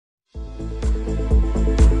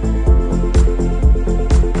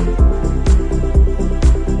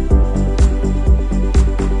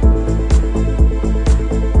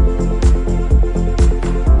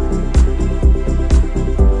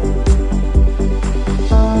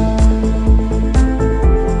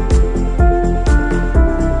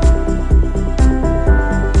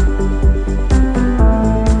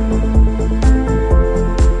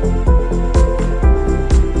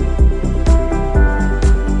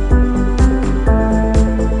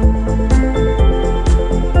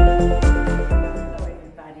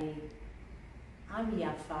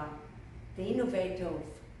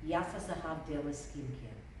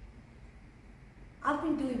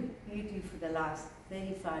the last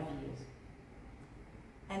 35 years.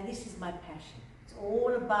 And this is my passion. It's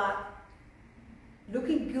all about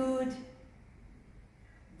looking good,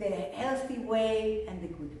 the healthy way and the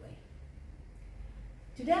good way.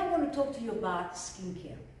 Today I want to talk to you about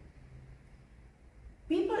skincare.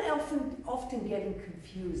 People often getting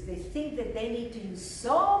confused. They think that they need to use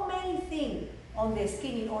so many things on their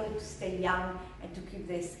skin in order to stay young and to keep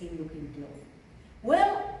their skin looking glowing.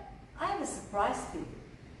 Well, I have a surprise for you.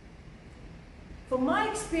 From my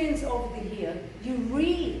experience over the year, you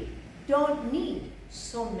really don't need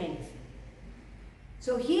so many things.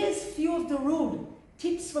 So here's a few of the rules,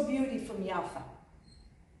 tips for beauty from Yafa.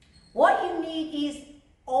 What you need is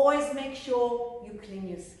always make sure you clean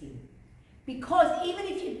your skin. Because even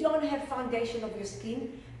if you don't have foundation of your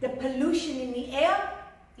skin, the pollution in the air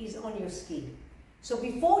is on your skin. So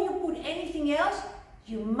before you put anything else,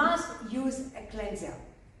 you must use a cleanser.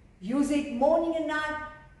 Use it morning and night.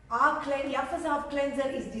 Our Yafa's Health Cleanser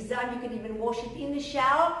is designed, you can even wash it in the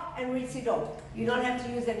shower and rinse it off. You don't have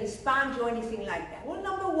to use any sponge or anything like that. Rule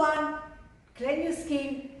number one, clean your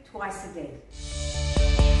skin twice a day.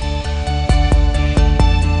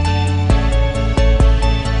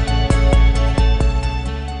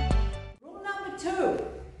 Rule number two,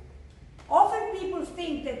 often people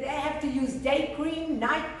think that they have to use day cream,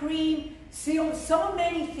 night cream, serum, so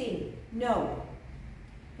many things. No.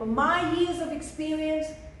 From my years of experience,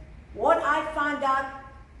 what I found out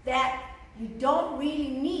that you don't really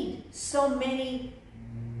need so many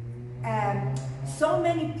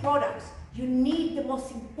products. You need the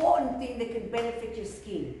most important thing that can benefit your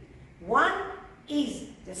skin. One is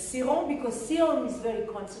the serum, because serum is very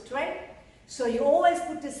concentrated. So you always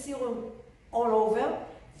put the serum all over.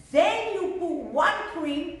 Then you put one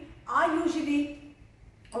cream. I usually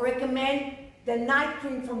recommend the night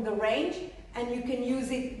cream from the range, and you can use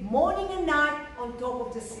it morning and night on top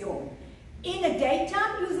of the serum. In the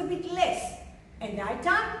daytime, use a bit less. At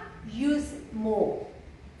nighttime, use more.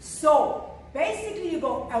 So basically you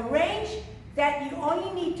go a range that you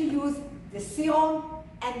only need to use the serum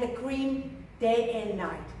and the cream day and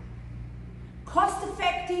night. Cost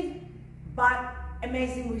effective, but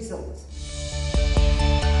amazing results.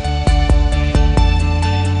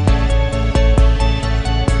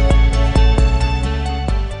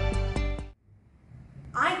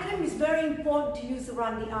 Very important to use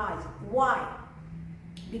around the eyes. Why?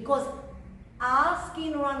 Because our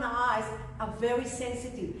skin around the eyes are very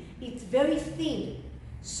sensitive. It's very thin.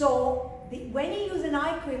 So when you use an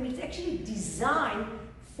eye cream, it's actually designed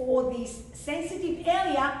for this sensitive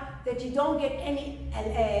area that you don't get any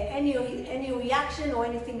reaction or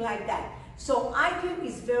anything like that. So eye cream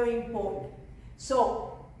is very important.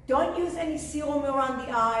 So don't use any serum around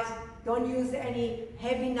the eyes. Don't use any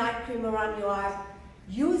heavy night cream around your eyes.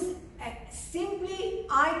 Use simply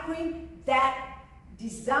eye cream that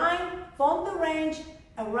designed from the range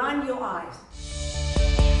around your eyes.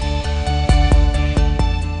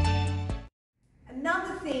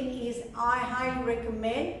 Another thing is I highly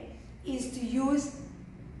recommend is to use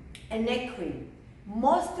a neck cream.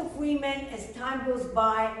 Most of women, as time goes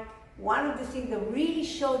by, one of the things that really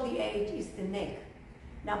show the age is the neck.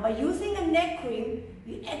 Now by using a neck cream,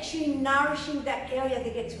 you're actually nourishing that area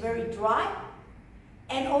that gets very dry,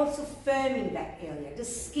 and also firming that area, the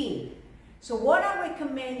skin. So what I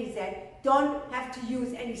recommend is that don't have to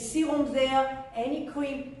use any serums there, any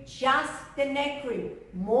cream, just the neck cream,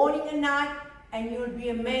 morning and night, and you'll be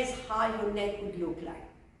amazed how your neck would look like.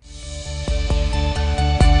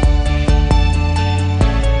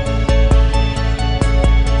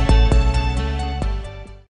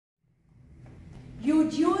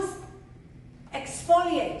 You'd use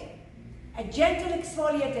exfoliate, a gentle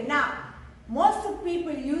exfoliator. Now, most of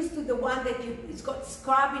people used to the one that it's got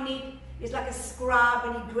scrub in it. It's like a scrub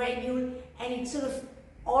and a granule, and it's sort of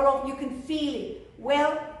all of, you can feel it.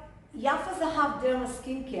 Well, Yafa Zahav Derma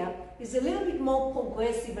Skincare is a little bit more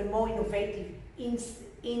progressive and more innovative in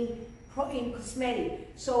cosmetic.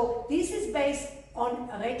 So this is based on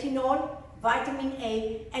retinol, vitamin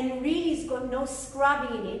A, and really it's got no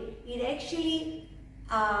scrubbing in it. It actually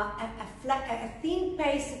a thin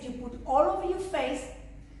paste that you put all over your face.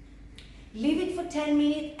 Leave it for 10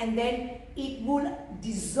 minutes and then it will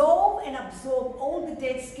dissolve and absorb all the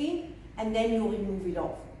dead skin, and then you remove it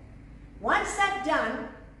off. Once that's done,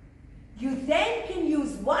 you then can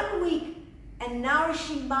use 1 week a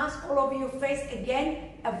nourishing mask all over your face.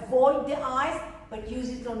 Again, avoid the eyes, but use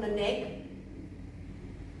it on the neck.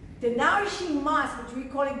 The nourishing mask, which we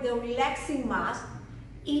call it the relaxing mask,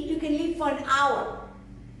 you can leave for an hour.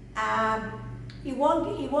 It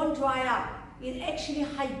won't dry up. It actually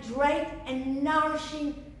hydrates and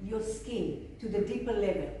nourishing your skin to the deeper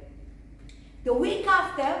level. The week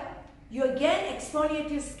after, you again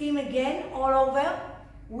exfoliate your skin again all over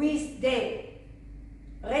with the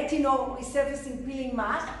retinol resurfacing peeling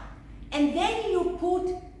mask, and then you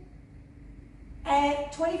put a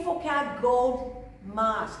 24 karat gold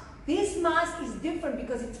mask. This mask is different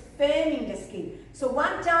because it's firming the skin. So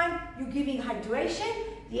one time you're giving hydration,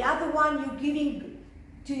 the other one you're giving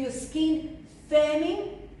to your skin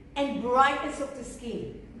firming and brightness of the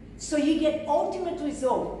skin. So you get ultimate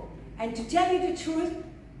result. And to tell you the truth,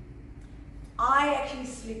 I actually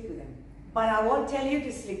sleep with them. But I won't tell you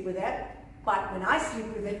to sleep with them. But when I sleep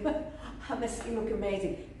with them, my skin look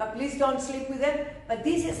amazing. But please don't sleep with them. But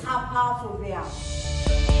this is how powerful they are.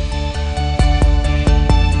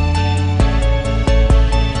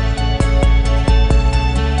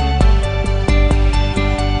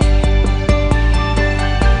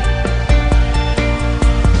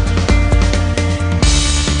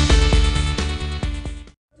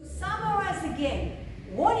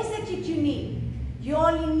 What is it that you need? You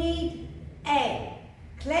only need a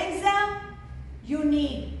cleanser, you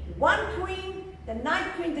need one cream, the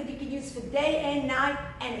night cream that you can use for day and night,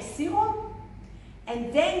 and a serum.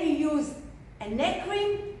 And then you use a neck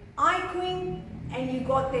cream, eye cream, and you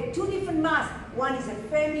got the two different masks. One is a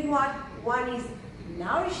firming one is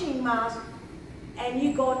nourishing mask, and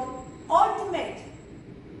you got ultimate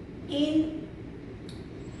in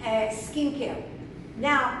skincare.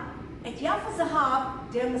 Now, at Yafa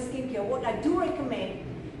Zahav Derma Skincare, what I do recommend,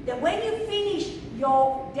 that when you finish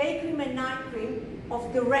your day cream and night cream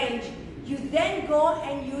of the range, you then go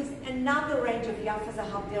and use another range of Yafa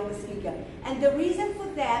Zahav Derma Skincare. And the reason for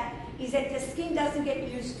that is that the skin doesn't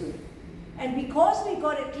get used to it. And because we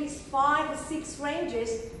got at least 5 or 6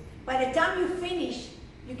 ranges, by the time you finish,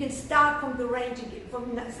 you can start from the range again,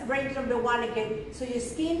 from range number 1 again, so your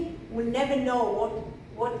skin will never know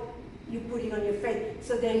what you're putting on your face,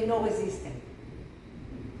 so there is no resistance.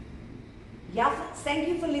 Thank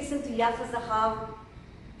you for listening to Yafa Zahav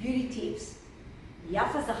Beauty Tips.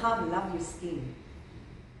 Yafa Zahav love your skin.